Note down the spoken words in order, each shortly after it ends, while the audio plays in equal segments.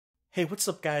Hey, what's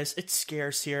up guys? It's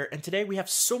Scarce here, and today we have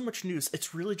so much news,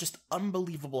 it's really just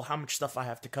unbelievable how much stuff I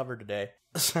have to cover today.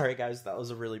 Sorry guys, that was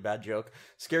a really bad joke.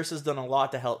 Scarce has done a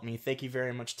lot to help me, thank you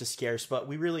very much to Scarce, but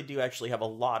we really do actually have a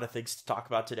lot of things to talk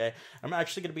about today. I'm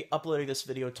actually going to be uploading this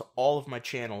video to all of my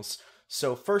channels.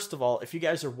 So first of all, if you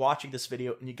guys are watching this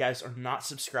video and you guys are not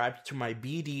subscribed to my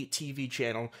BD TV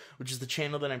channel, which is the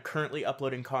channel that I'm currently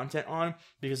uploading content on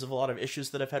because of a lot of issues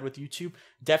that I've had with YouTube,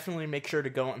 definitely make sure to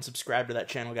go and subscribe to that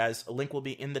channel, guys. A link will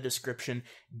be in the description.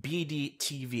 BD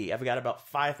TV. I've got about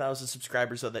 5,000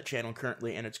 subscribers on that channel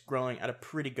currently, and it's growing at a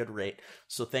pretty good rate.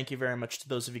 So thank you very much to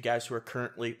those of you guys who are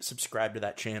currently subscribed to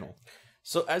that channel.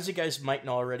 So as you guys might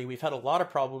know already, we've had a lot of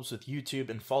problems with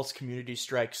YouTube and false community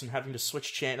strikes and having to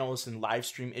switch channels and live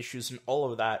stream issues and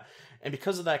all of that. And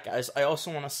because of that, guys, I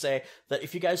also want to say that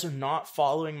if you guys are not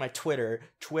following my Twitter,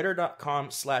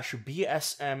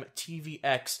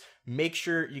 twitter.com/BSMTVX, make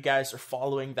sure you guys are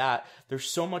following that. There's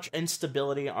so much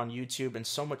instability on YouTube and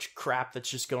so much crap that's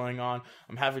just going on.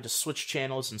 I'm having to switch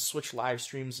channels and switch live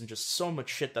streams and just so much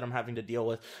shit that I'm having to deal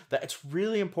with that it's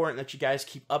really important that you guys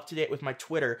keep up to date with my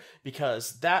Twitter,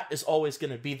 because that is always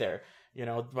going to be there. You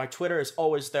know, my Twitter is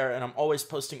always there, and I'm always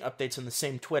posting updates on the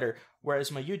same Twitter. Whereas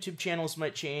my YouTube channels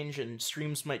might change and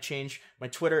streams might change, my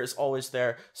Twitter is always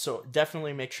there. So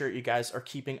definitely make sure you guys are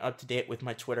keeping up to date with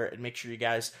my Twitter and make sure you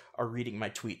guys are reading my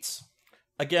tweets.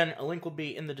 Again, a link will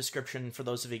be in the description for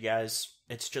those of you guys.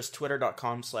 It's just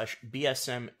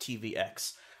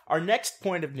twitter.com/BSMTVX. Our next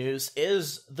point of news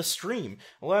is the stream.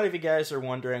 A lot of you guys are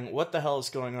wondering what the hell is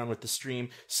going on with the stream.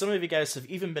 Some of you guys have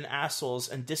even been assholes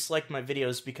and disliked my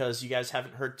videos because you guys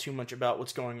haven't heard too much about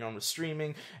what's going on with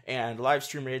streaming and live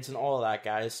stream raids and all of that,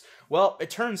 guys. Well, it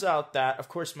turns out that, of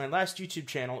course, my last YouTube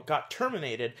channel got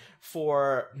terminated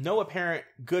for no apparent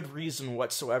good reason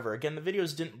whatsoever. Again, the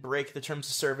videos didn't break the terms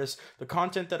of service. The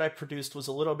content that I produced was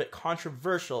a little bit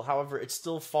controversial. However, it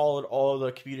still followed all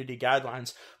the community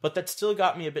guidelines, but that still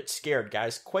got me a bit scared,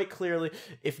 guys. Quite clearly,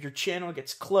 if your channel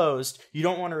gets closed, you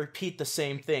don't want to repeat the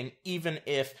same thing, even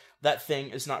if that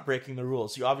thing is not breaking the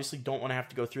rules. You obviously don't want to have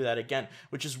to go through that again,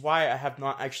 which is why I have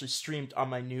not actually streamed on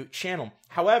my new channel.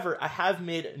 However, I have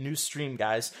made a new stream,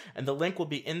 guys, and the link will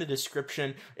be in the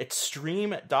description. It's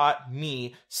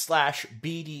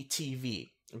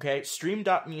stream.me/BDTV. Okay,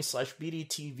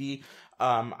 stream.me/BDTV.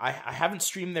 I haven't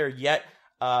streamed there yet.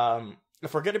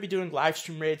 If we're going to be doing live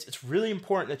stream raids, it's really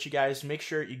important that you guys make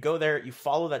sure you go there, you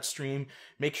follow that stream,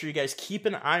 make sure you guys keep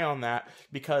an eye on that,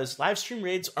 because live stream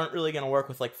raids aren't really going to work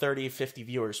with like 30, 50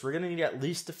 viewers. We're going to need at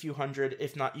least a few hundred,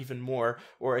 if not even more,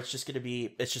 or it's just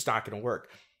not going to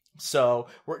work. So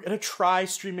we're going to try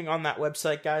streaming on that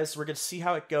website, guys. We're going to see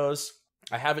how it goes.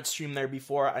 I haven't streamed there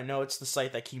before. I know it's the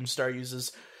site that Keemstar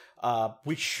uses.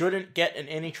 We shouldn't get in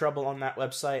any trouble on that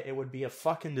website. It would be a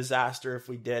fucking disaster if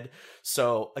we did.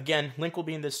 So again, link will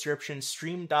be in the description,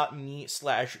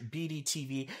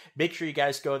 stream.me/BDTV. Make sure you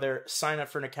guys go there, sign up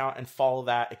for an account and follow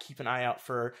that, and keep an eye out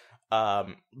for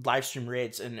live stream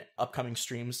raids and upcoming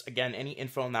streams. Again, any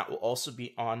info on that will also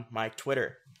be on my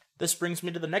Twitter. This brings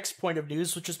me to the next point of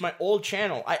news, which is my old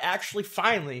channel. I actually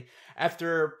finally,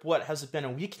 after, what, has it been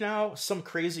a week now? Some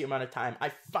crazy amount of time.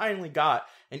 I finally got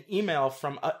an email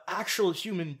from an actual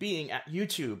human being at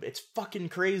YouTube. It's fucking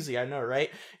crazy, I know,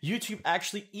 right? YouTube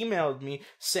actually emailed me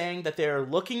saying that they're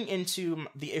looking into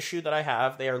the issue that I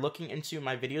have. They are looking into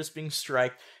my videos being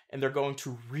striked, and they're going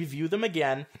to review them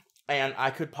again, and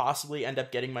I could possibly end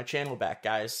up getting my channel back,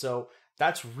 guys. So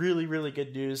that's really, really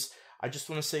good news. I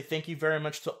just want to say thank you very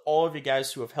much to all of you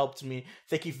guys who have helped me.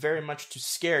 Thank you very much to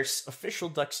Scarce, Official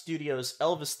Duck Studios,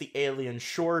 Elvis the Alien,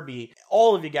 Shoreby,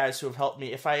 all of you guys who have helped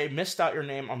me. If I missed out your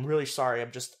name, I'm really sorry.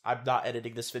 I'm not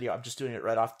editing this video. I'm just doing it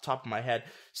right off the top of my head.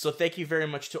 So thank you very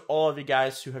much to all of you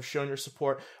guys who have shown your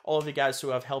support, all of you guys who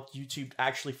have helped YouTube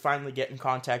actually finally get in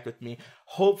contact with me.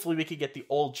 Hopefully we can get the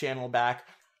old channel back.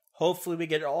 Hopefully we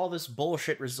get all this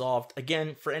bullshit resolved.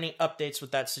 Again, for any updates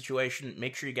with that situation,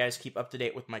 make sure you guys keep up to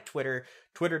date with my Twitter,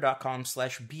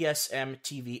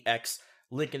 twitter.com/BSMTVX,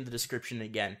 link in the description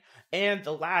again. And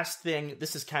the last thing,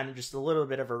 this is kind of just a little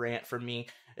bit of a rant for me.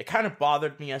 It kind of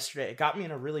bothered me yesterday. It got me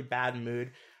in a really bad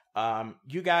mood.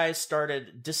 You guys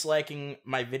started disliking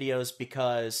my videos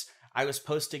because I was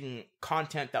posting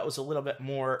content that was a little bit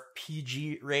more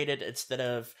PG rated instead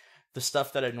of the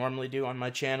stuff that I normally do on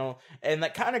my channel, and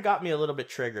that kind of got me a little bit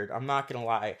triggered. I'm not gonna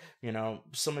lie. You know,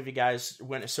 some of you guys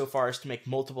went so far as to make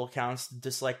multiple accounts,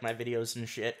 dislike my videos and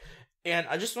shit, and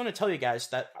I just want to tell you guys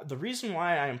that the reason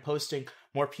why I am posting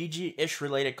more PG-ish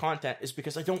related content is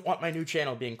because I don't want my new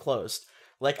channel being closed.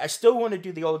 Like, I still want to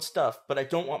do the old stuff, but I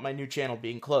don't want my new channel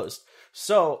being closed.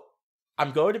 So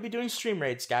I'm going to be doing stream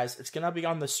raids, guys. It's going to be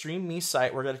on the Stream Me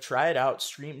site. We're going to try it out,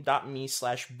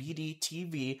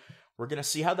 stream.me/BDTV. We're going to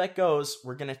see how that goes.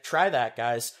 We're going to try that,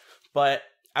 guys. But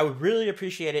I would really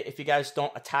appreciate it if you guys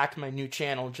don't attack my new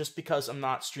channel just because I'm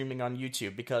not streaming on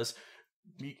YouTube, because,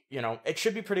 you know, it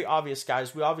should be pretty obvious,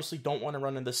 guys. We obviously don't want to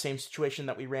run in the same situation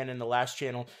that we ran in the last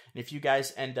channel. And if you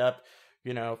guys end up,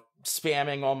 you know,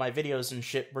 spamming all my videos and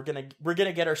shit, we're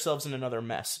gonna get ourselves in another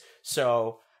mess.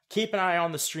 So keep an eye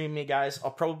on the Stream Me, guys.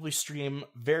 I'll probably stream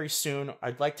very soon.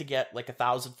 I'd like to get like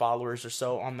 1,000 followers or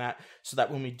so on that, so that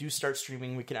when we do start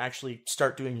streaming, we can actually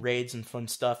start doing raids and fun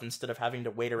stuff instead of having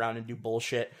to wait around and do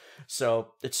bullshit.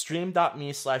 So it's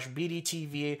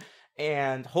stream.me/BDTV.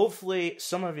 And hopefully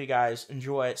some of you guys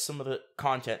enjoy some of the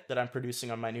content that I'm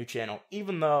producing on my new channel,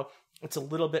 even though it's a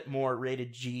little bit more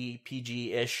rated G,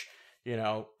 PG-ish. You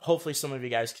know, hopefully some of you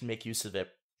guys can make use of it.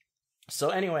 So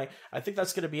anyway, I think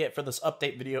that's going to be it for this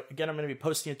update video. Again, I'm going to be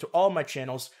posting it to all my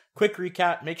channels. Quick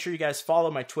recap, make sure you guys follow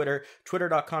my Twitter,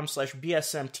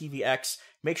 twitter.com/BSMTVX.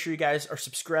 Make sure you guys are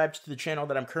subscribed to the channel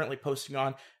that I'm currently posting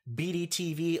on,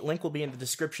 BDTV. Link will be in the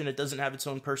description. It doesn't have its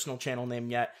own personal channel name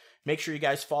yet. Make sure you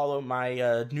guys follow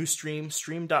my new stream,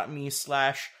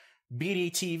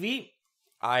 stream.me/BDTV.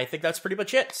 I think that's pretty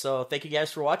much it. So thank you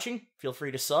guys for watching. Feel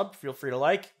free to sub, feel free to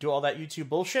like, do all that YouTube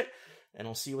bullshit, and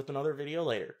I'll see you with another video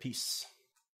later. Peace.